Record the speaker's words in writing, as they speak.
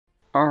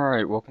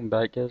Alright, welcome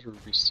back guys. We're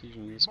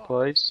besieging this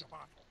place.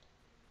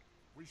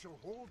 We shall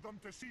hold them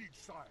to siege,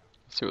 sire.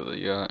 Let's see what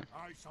they got.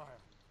 Aye, sire.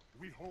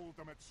 We hold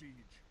them at siege.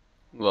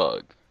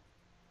 Lug.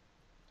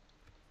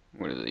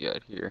 What do they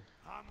got here?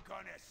 I'm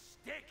gonna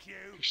stick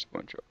you. Just a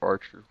bunch of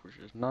archers, which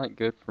is not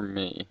good for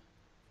me.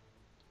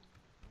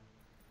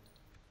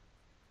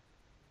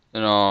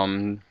 And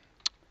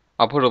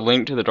I'll put a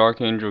link to the Dark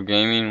Angel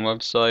Gaming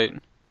website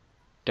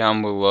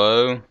down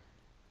below,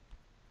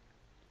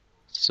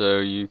 so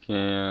you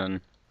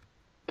can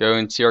go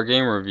and see our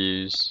game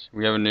reviews.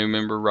 We have a new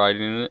member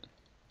writing it.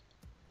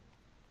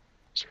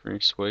 It's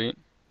pretty sweet.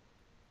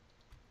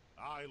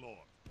 Aye, lord.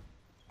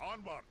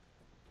 Onward.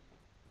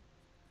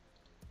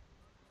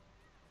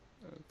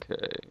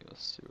 Okay,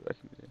 let's see what I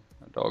can do.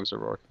 My dogs are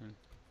barking.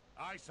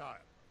 Aye,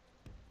 sire.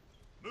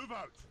 Move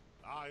out.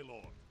 Aye,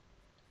 lord.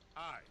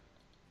 Aye.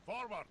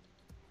 Forward.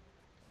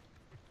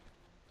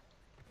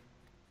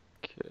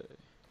 Okay.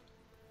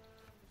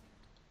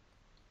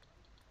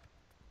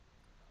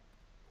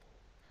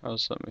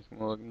 How's that make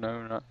him look?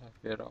 No, not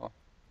happy at all.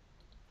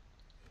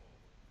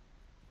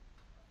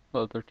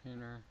 Leather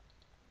tanner.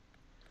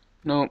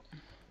 Nope.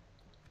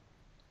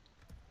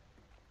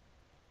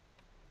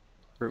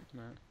 Group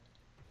map.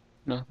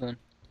 Nothing.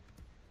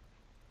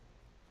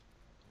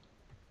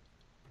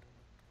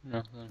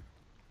 Nothing.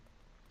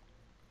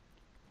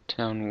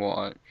 Town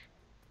watch.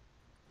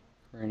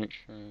 Grain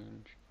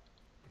exchange.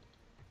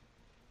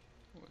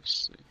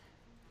 Let's see.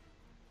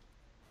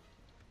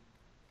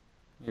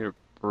 Need a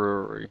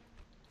brewery.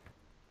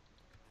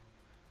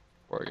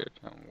 Before I get a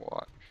town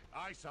watch.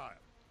 Aye, sire.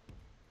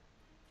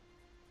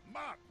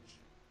 March.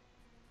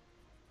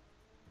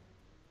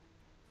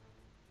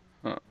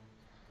 Huh.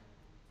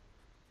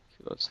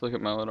 Okay, let's look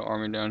at my little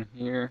army down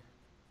here.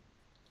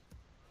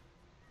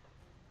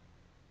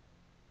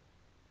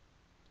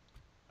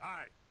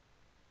 Aye.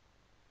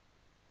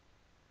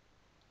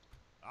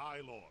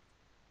 Aye, lord.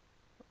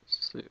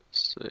 Let's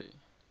see.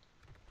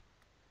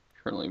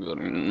 Currently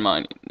building a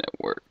mining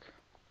network.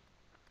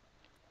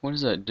 What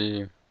does that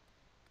do?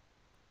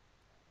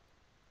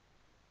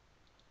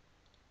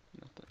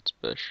 Nothing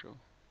special.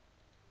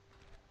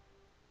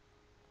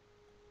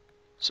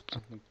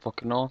 Something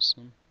fucking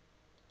awesome.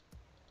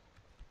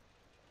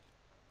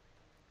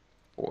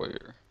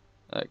 Boyer.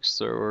 Axe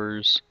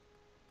throwers.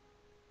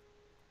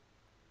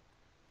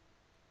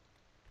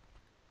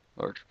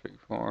 Large pig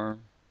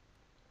farm.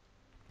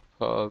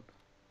 Pub.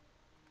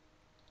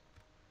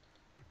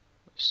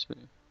 Let's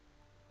see.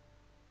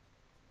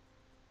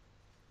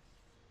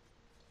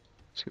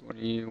 Let's see, what are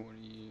you? What are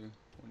you?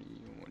 What are you?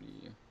 What are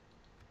you?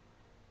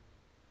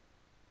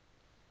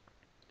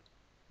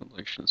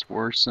 Relations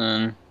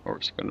worsen.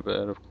 Orcs going to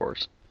bed, of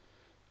course.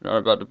 They're not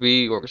about to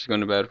be. Orcs are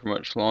going to bed for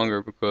much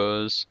longer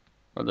because,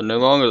 or they're no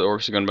longer the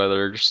orcs are going to bed.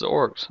 They're just the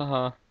orcs.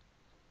 Haha.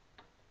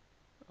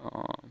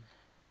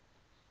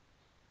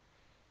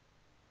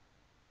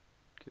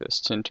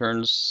 Guess 10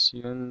 turns. See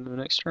you in the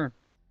next turn.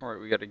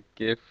 Alright, we got a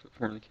gift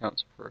from the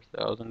council for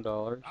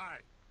 $1,000. Aye.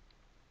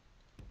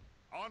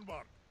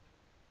 Onward.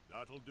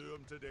 That'll do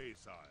 'em today,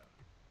 sire.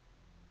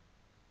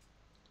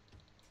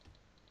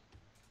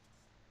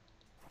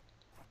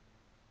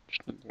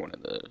 Just need one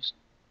of those.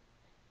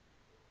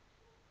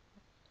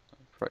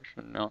 Price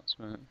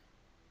announcement.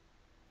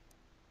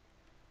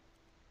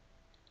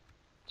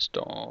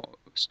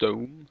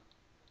 Stone.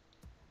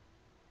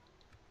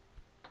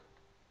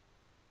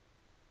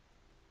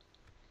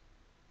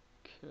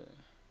 Okay.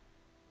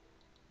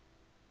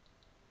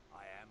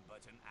 I am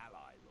but an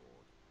ally,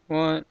 lord.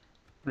 What?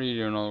 What are you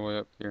doing all the way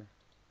up here?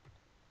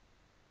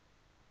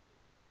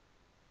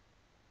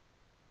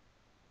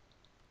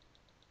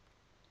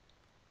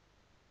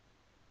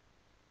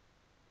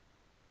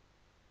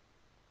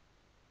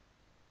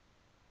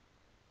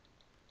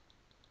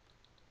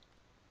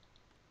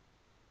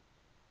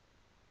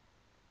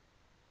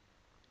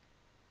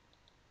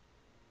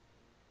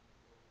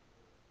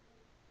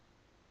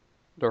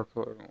 Dark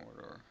Lord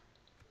Order.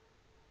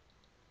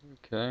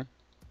 Okay.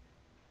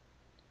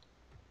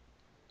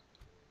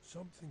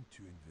 Something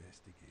to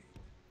investigate.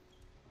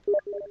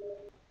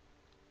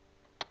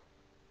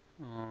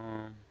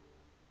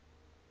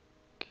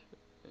 Okay.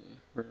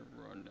 We're gonna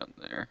run down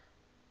there.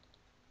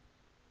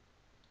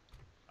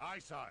 Aye,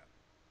 sire.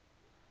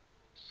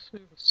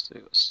 Let's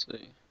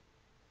see.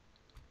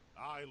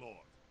 Aye,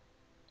 lord.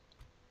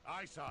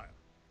 Aye, sire.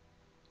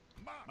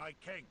 My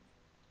king.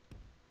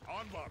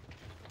 Onward.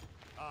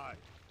 Aye.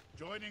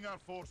 Joining our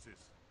forces.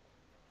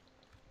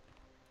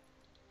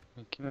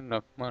 Making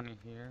enough money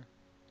here.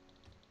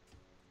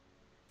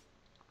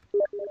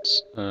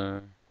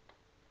 So,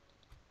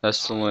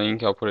 that's the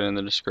link. I'll put it in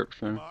the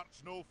description.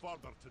 March no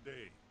further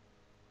today.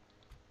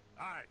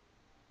 Aye.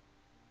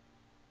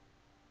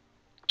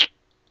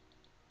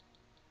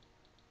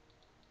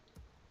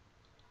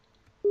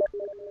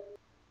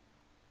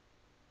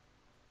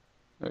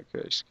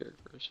 Okay,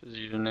 Scarecrow's his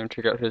username.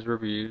 Check out his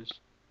reviews.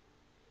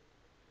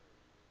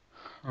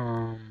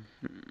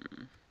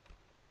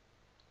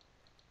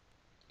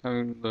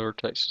 Having lower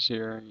Texas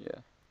here, yeah.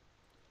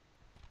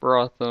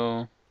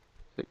 Brothel,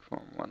 pig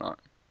farm, why not?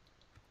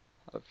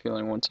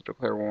 feeling once I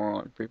declare war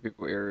on free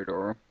people area,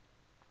 or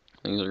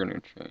things are going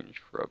to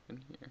change for up in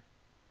here.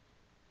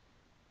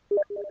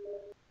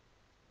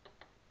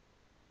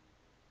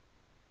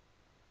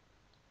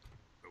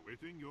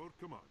 Awaiting your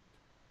command.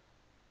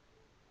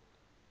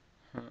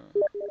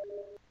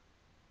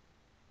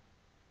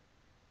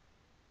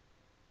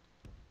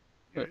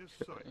 Yes,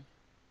 sire. Okay.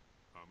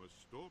 I must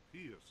stop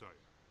here, sire.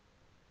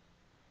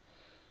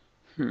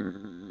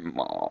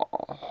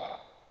 Oh.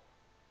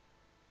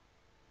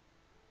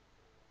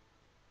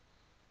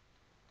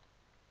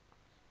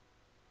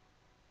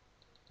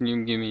 Can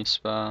you give me a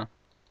spy?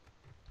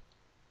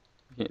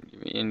 You can't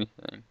give me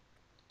anything.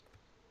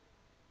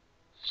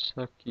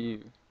 Suck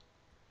you.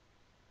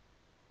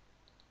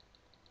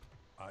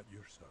 At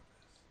your service.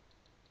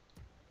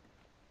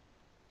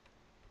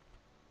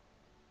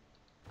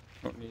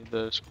 Don't need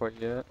those quite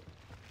yet.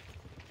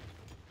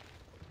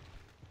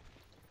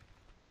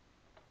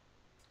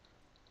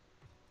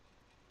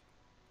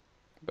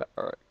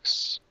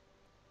 Barracks.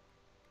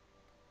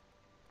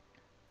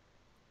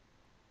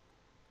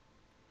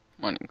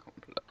 Mining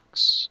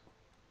complex.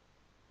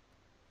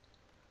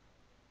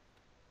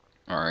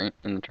 Alright,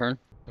 in the turn.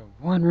 So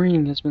one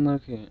ring has been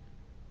located.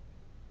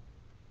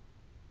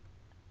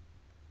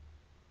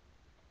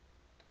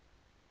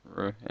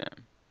 Roham.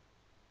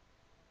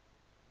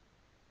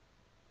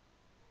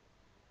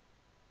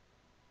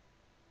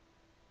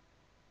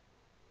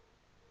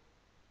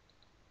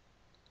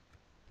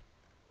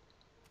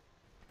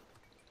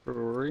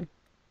 Brewery.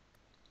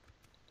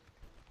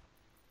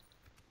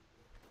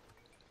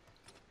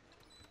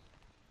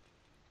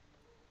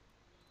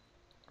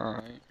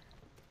 Alright.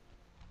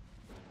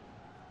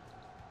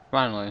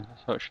 Finally,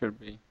 that's how it should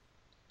be.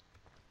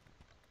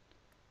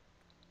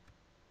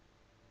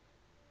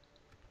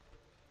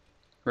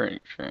 Grain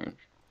exchange.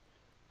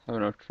 Have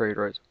enough trade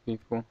rights with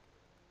people.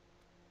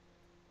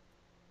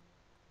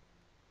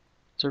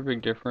 Is there a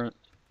big difference?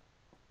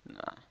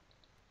 Nah.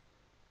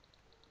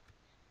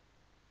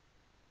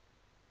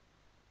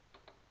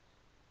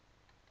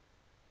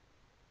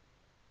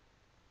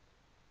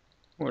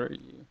 What are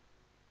you?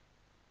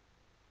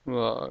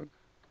 Log.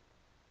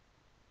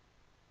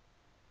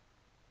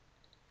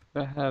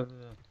 I have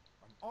the...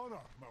 An honor,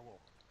 my lord.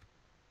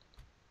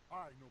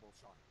 Aye, noble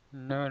sire.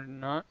 No, I did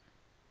not.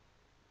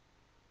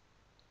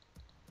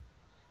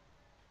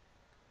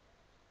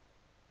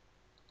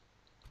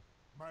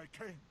 My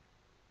king.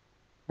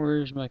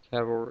 Where's my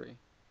cavalry?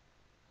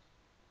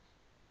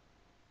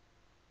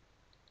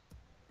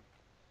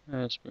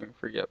 That's being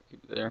forget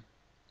people there.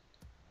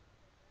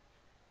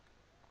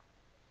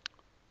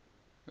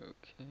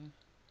 Okay.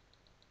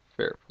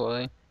 Fair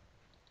play.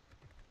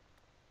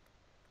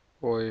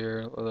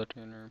 Warrior, leather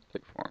tanner,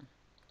 pig farm.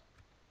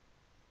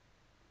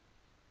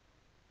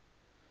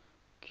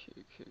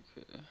 Okay.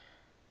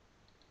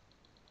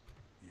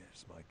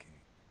 Yes, my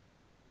king.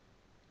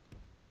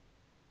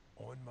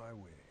 On my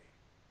way.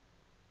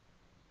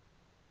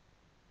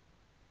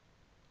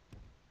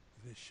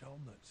 They shall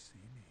not see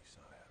me,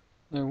 sire.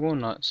 They will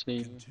not see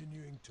you.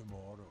 Continuing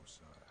tomorrow,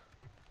 sire.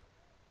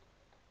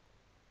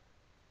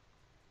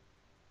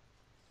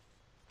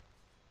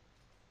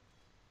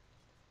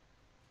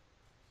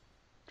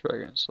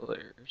 Dragon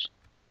Slayers.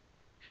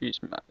 She's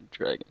my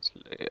Dragon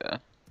Slayer.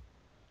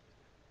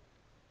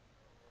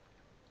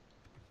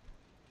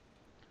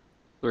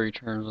 3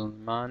 turns on the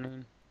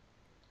mining.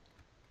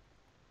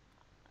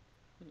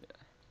 Yeah.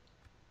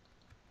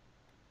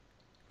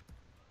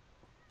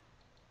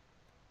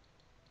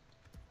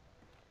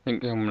 I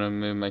think I'm gonna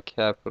move my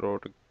capital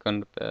to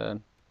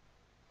Gundabad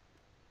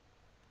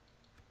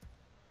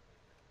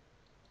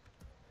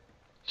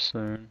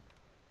soon.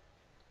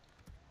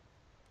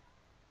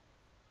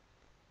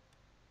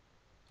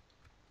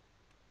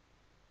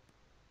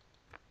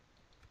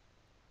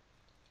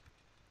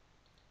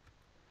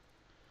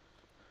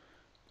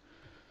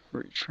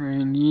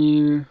 Retrain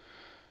you.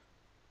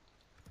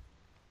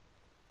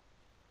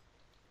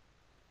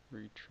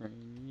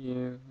 Retrain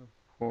you,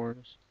 of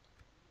course.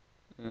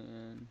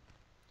 And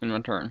in my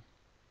turn.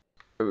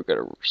 We got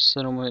a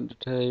settlement to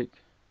take.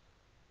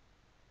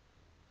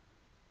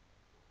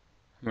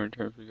 How many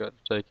turns we got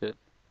to take it?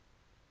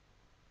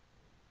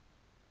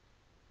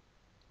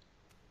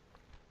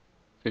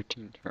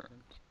 15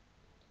 turns.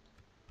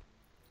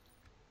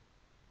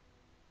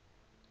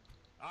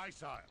 Aye,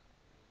 sire.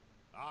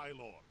 Aye,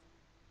 lord.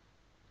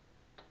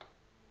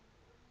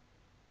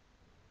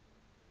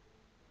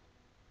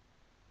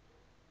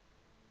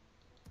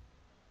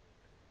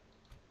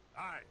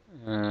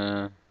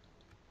 Aye.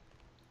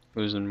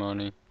 Losing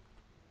money.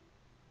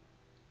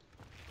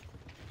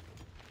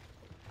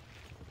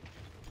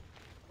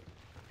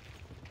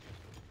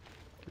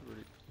 Get rid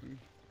of you.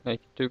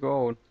 Make it 2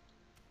 gold.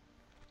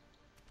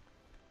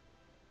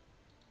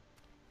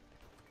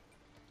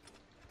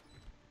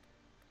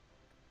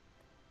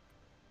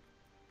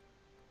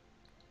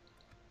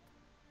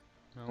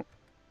 Nope.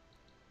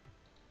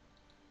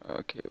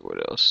 Okay,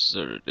 what else is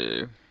there to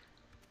do?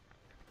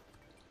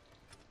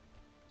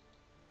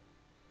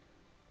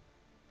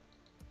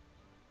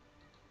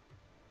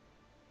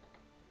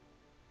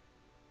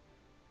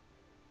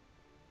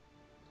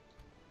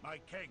 My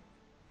king.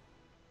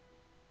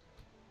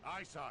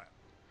 Aye, sire.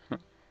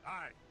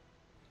 Aye.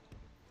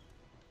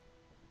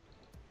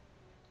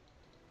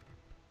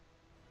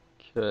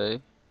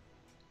 Okay.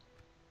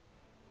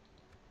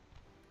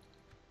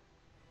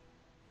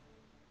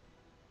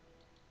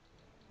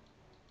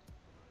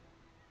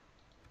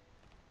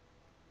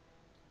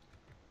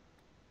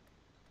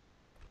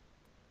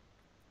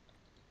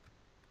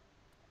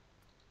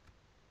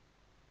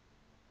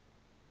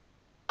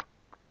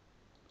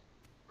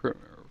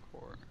 Equipment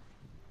report.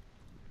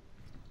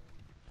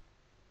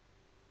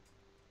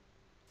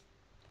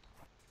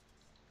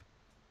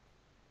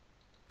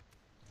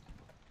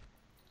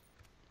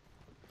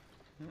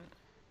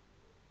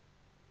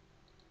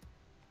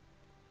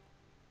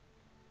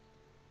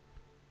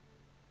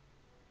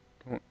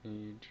 Don't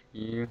need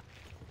you.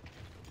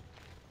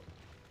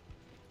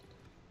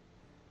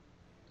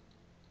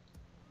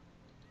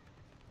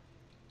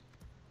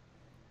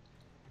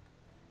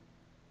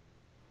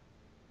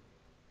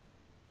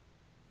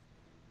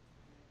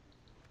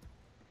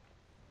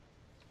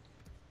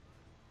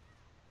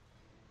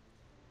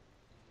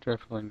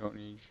 Definitely don't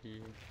need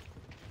you.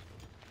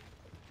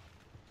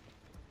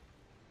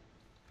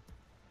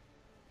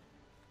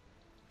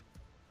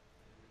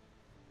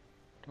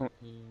 Don't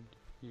need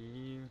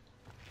you.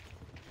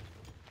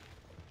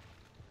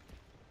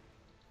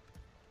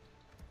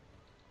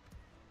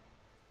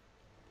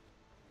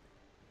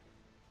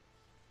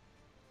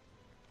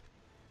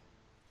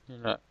 You're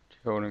not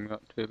holding me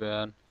up too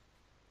bad.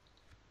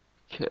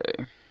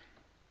 Okay.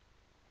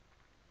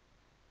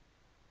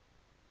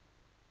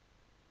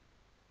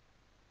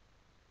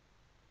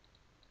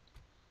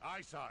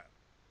 Aye, sire.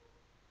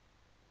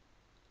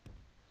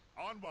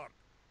 Onward.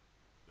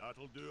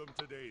 That'll do him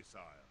today,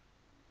 sire.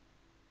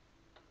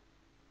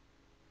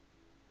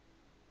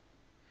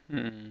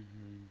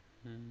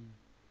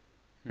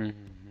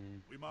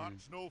 We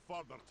march no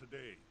further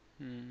today.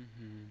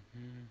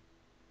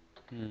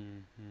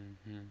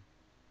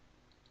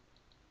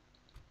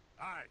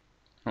 Aye.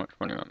 How much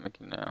money am I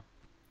making now?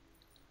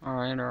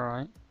 Alright,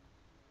 alright.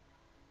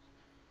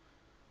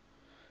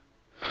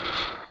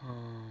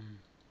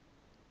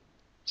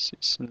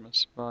 Ceasing my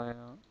spy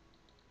out.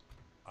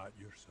 At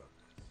your service.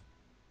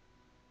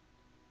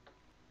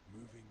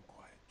 Moving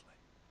quietly.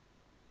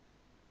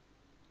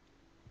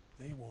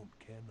 They won't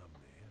ken I'm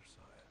there,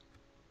 sire.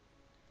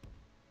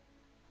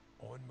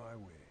 On my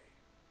way.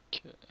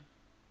 Okay.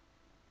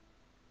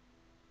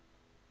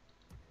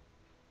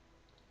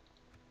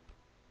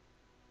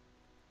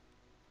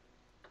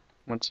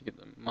 Once you get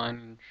the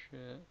mining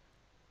shit.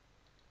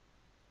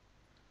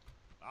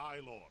 Aye,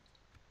 lord.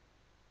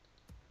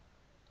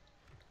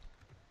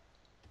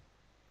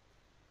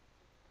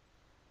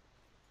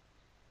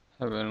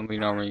 Have an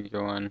elite army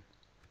go in.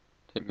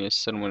 Take me a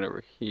settlement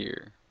over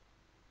here.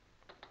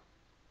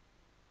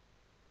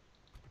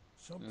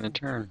 In the Something to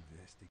turn.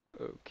 investigate.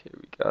 Okay,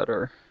 we got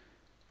our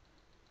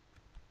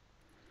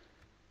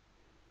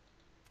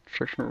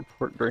construction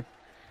report break.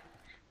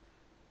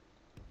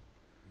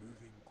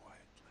 Moving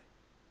quietly.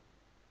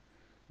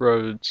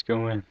 Roads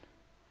going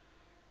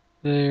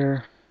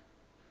there.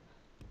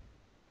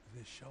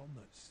 They shall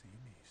not see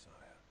me,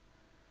 sire.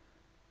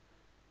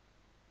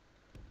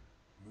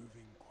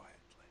 Moving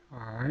quietly.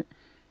 Alright.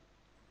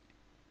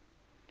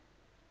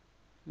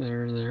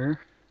 There.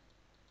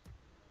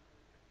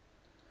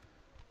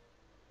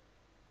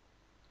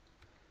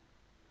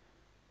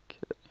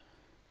 Okay.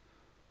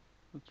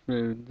 Let's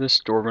move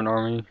this Dwarven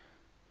army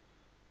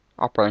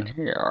up in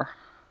here.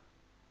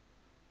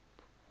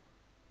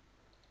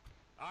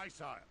 Aye,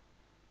 sire.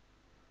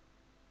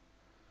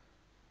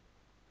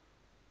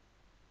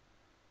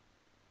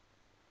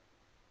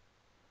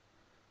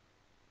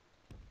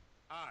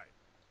 Aye.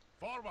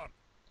 Forward.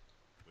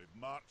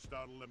 We've marched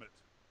our limit.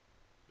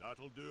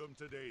 That'll do him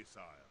today,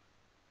 sire.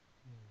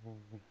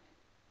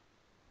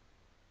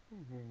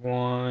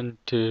 1,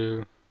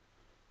 2,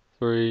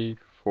 3,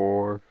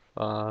 4,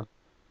 5,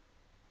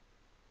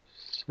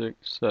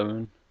 6,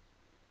 7,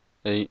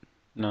 8,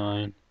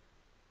 9,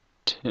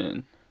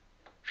 10.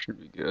 Should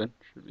be good.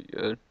 Should be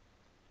good.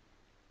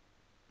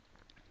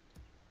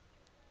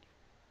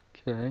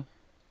 Okay. Let's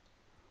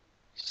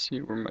see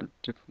where my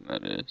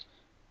diplomat is.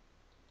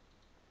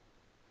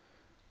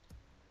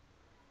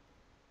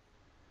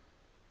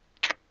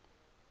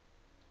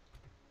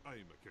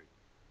 Aye, my king.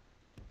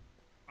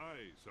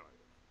 Aye, sire.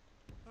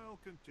 I'll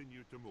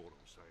continue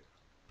tomorrow, sire.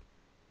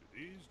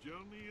 Today's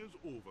journey is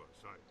over,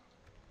 sire.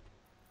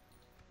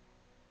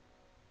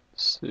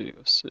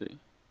 Let's see.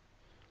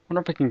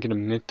 Wonder if I can get a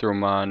mithril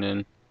mine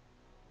in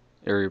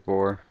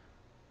Erebor.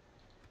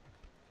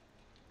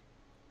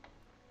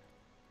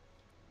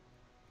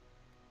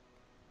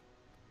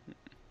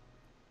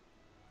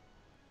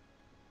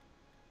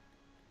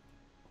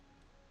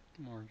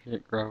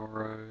 Margate gravel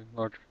road,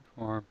 large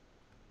farm.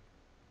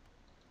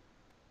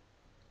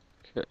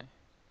 Okay.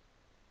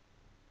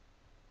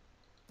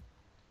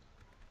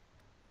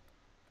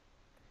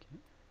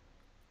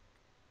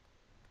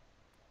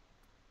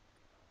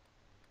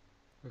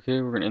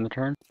 Okay, we're gonna end the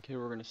turn. Okay,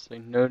 we're gonna say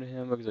no to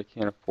him because I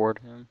can't afford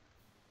him.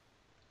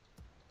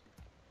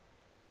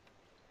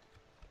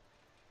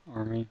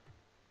 army.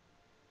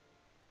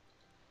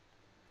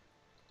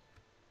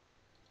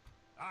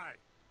 Aye,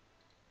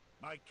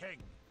 my king,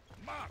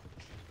 march!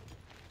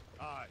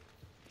 Aye,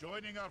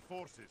 joining our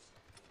forces.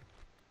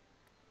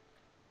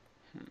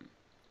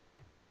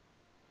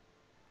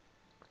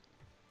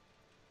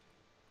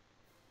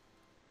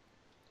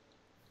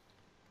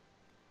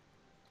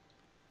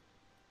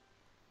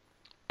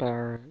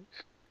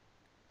 Barracks,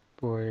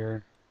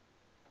 Boyer.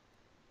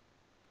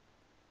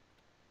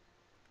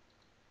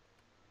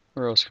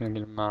 Where else can I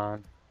get a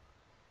mine?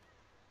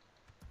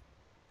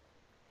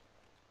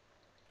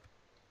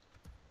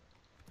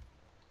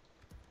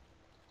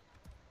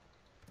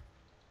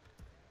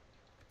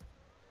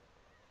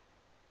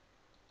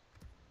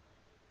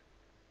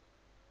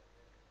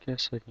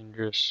 Guess I can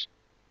just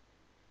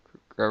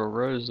grab a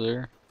rose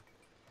there.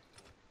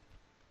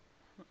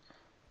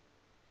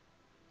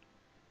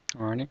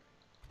 Alrighty.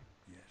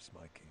 Yes,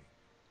 my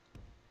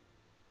king.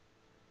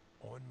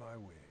 On my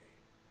way.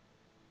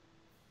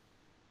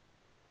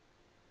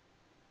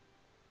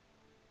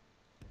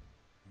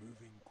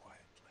 Moving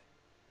quietly.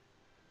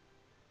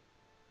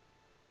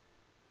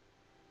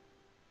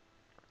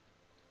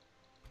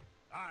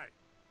 Aye.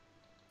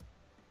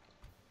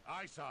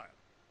 Aye, sire.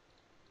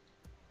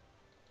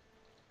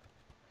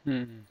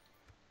 Hmm.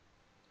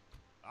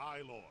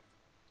 Aye, lord.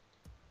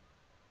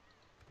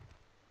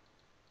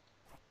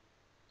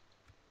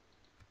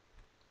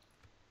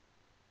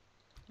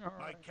 My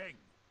Alright. king.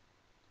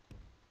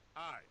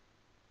 Aye.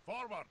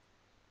 Forward.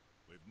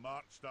 We've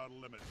marched our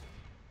limits.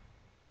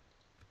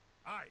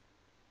 Aye.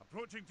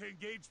 Approaching to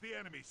engage the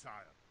enemy, sire.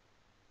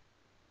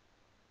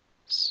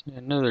 See, I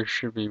know there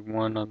should be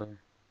one other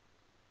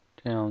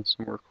town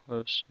somewhere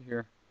close to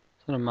here.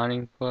 Is that a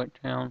mining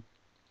town?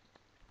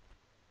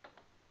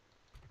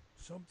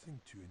 Something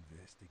to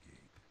investigate.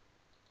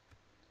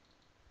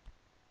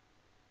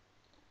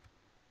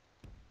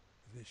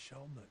 They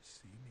shall not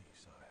see me,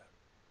 sire.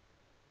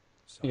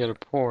 You got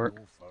a port.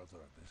 No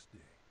further this day.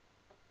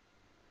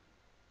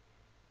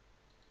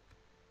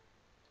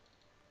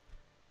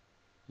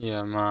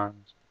 Yeah,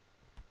 mines.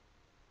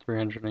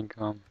 300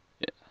 income.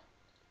 Yeah.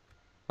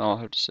 I'll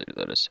have to say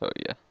that is so,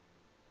 yeah.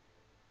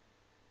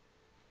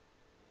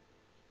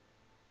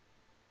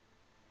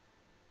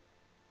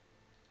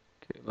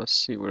 Okay, let's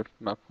see what if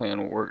my plan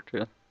will work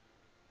to.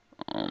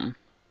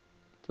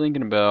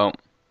 Thinking about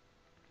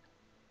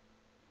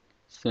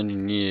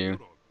sending you Your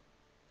honor.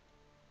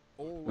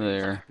 Always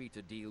there. happy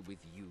to deal with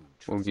you,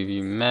 We'll give trusted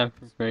you map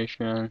friends.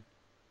 information,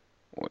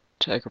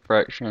 tech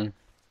fraction,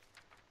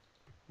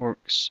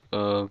 works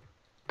of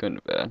good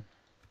and bad.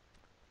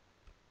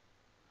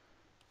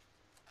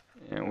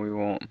 And we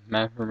want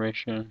map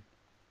information.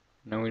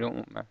 No, we don't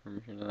want map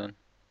information then.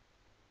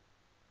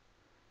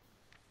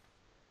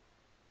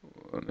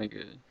 We'll make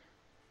it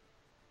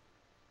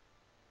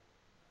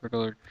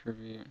regular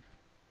tribute.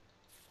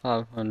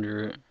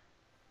 500.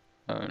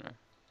 Oh no.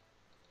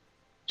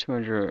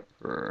 200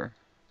 for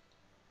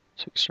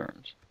 6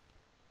 turns.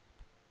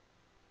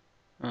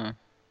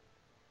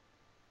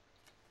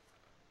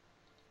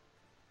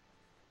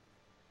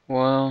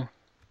 Well,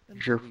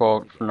 it's your Until we meet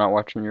fault for again. not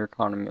watching your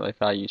economy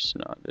like I used to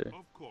not do.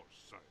 Of course,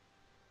 sire.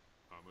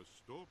 I must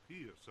stop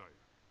here, sire.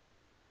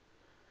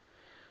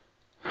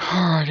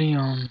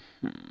 Alrighty,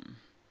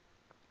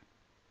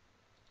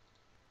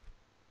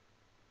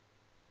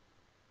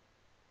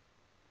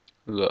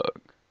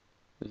 Lug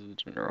is the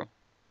general.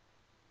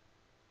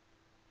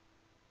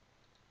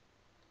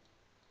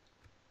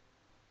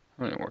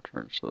 How many more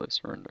turns till they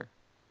surrender?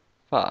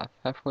 5,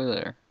 halfway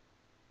there.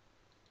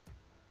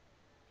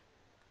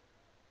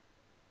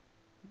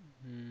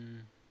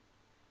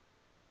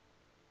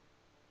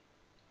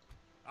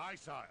 Aye,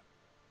 sire.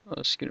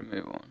 Let's get a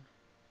move on.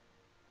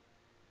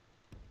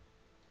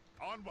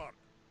 Onward.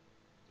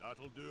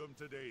 That'll do him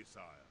today,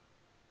 sire.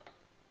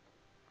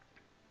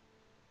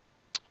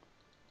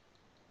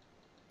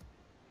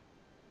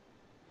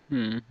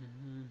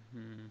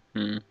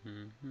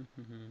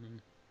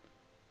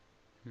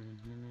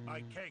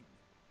 My king.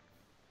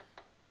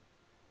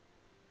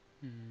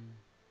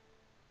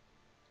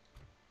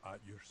 At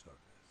your service.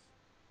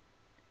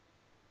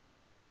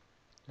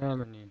 How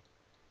many?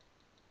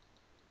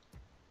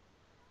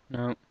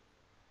 No.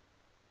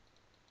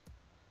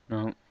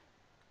 No.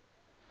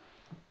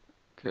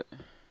 Okay.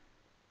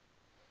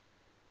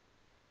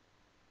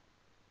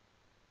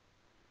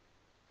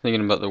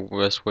 Thinking about the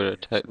best way to Yes,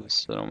 attack my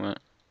this king. settlement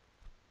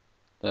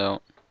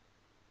without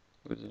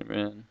losing them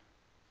in.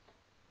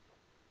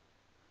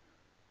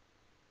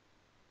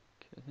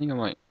 Okay, I think I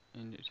might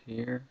end it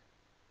here.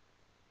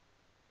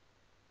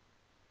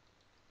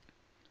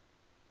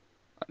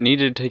 I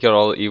needed to take out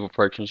all the evil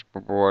fractions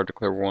before I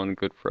declare war on the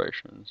good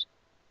fractions.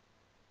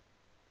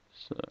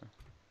 So,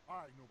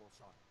 Aye, noble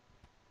sire.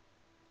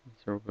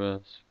 that's our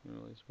best.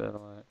 Release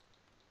battle act.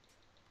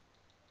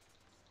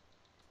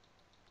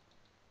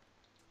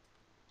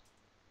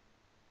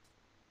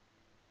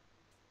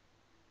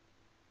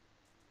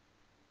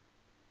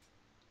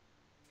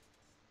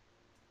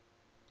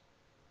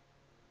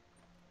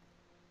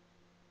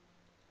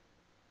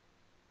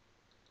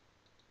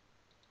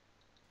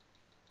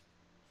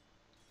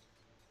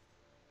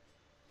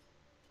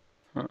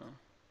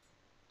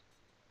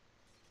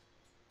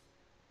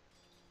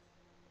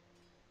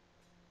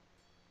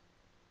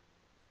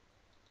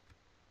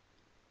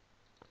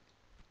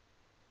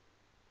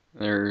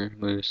 They're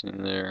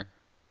losing their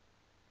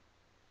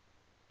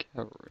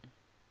cavalry.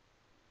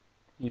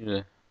 Need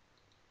to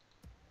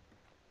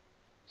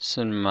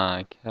send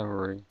my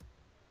cavalry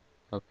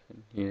up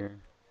in here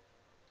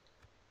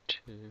to.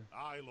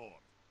 Aye, Lord.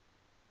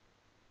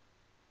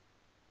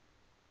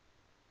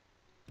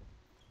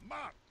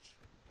 March!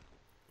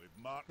 We've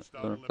marched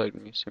our Don't affect me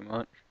limits. too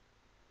much.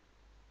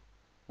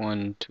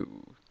 1,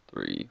 2,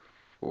 3,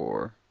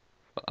 4,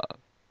 5.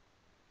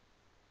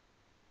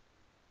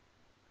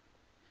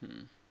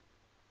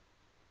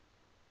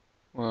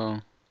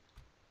 Well,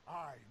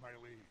 Aye, my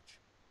liege.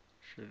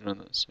 should have done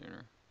that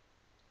sooner.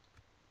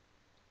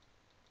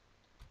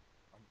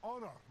 An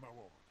honor, my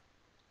lord.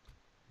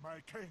 My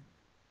king.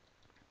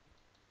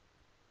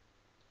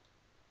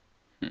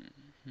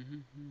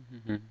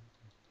 Can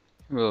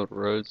we build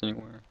roads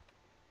anywhere?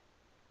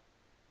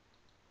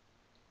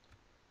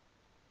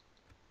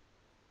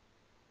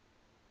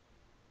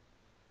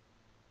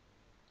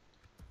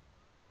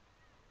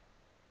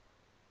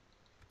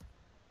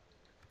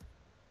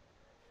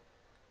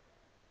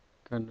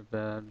 Kinda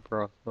bad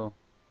brothel.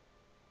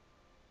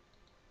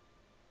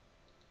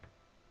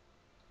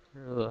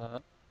 Hear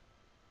that?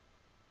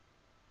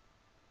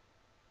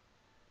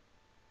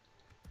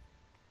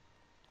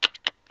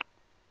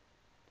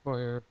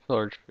 Boyer,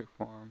 large pig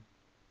farm.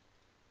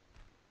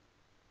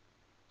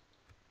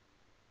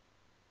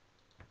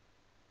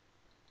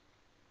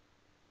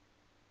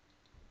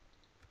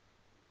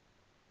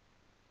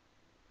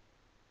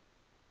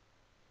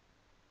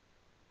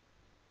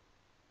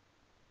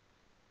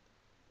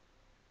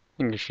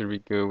 I think it should be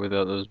good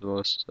without those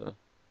ballista.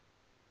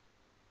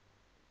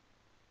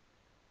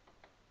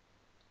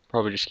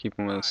 Probably just keep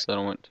them in the Aye.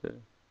 settlement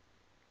too.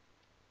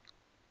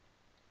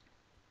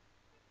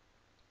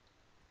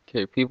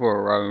 Okay, people are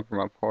arriving for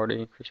my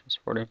party, Christmas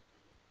party.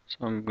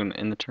 So I'm gonna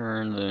end the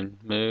turn, then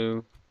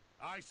move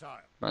Aye,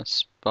 sire. my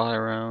spy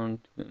around,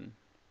 and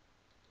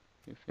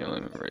be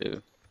family member.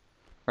 Alright,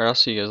 I'll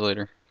see you guys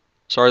later.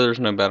 Sorry there's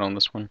no battle on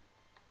this one.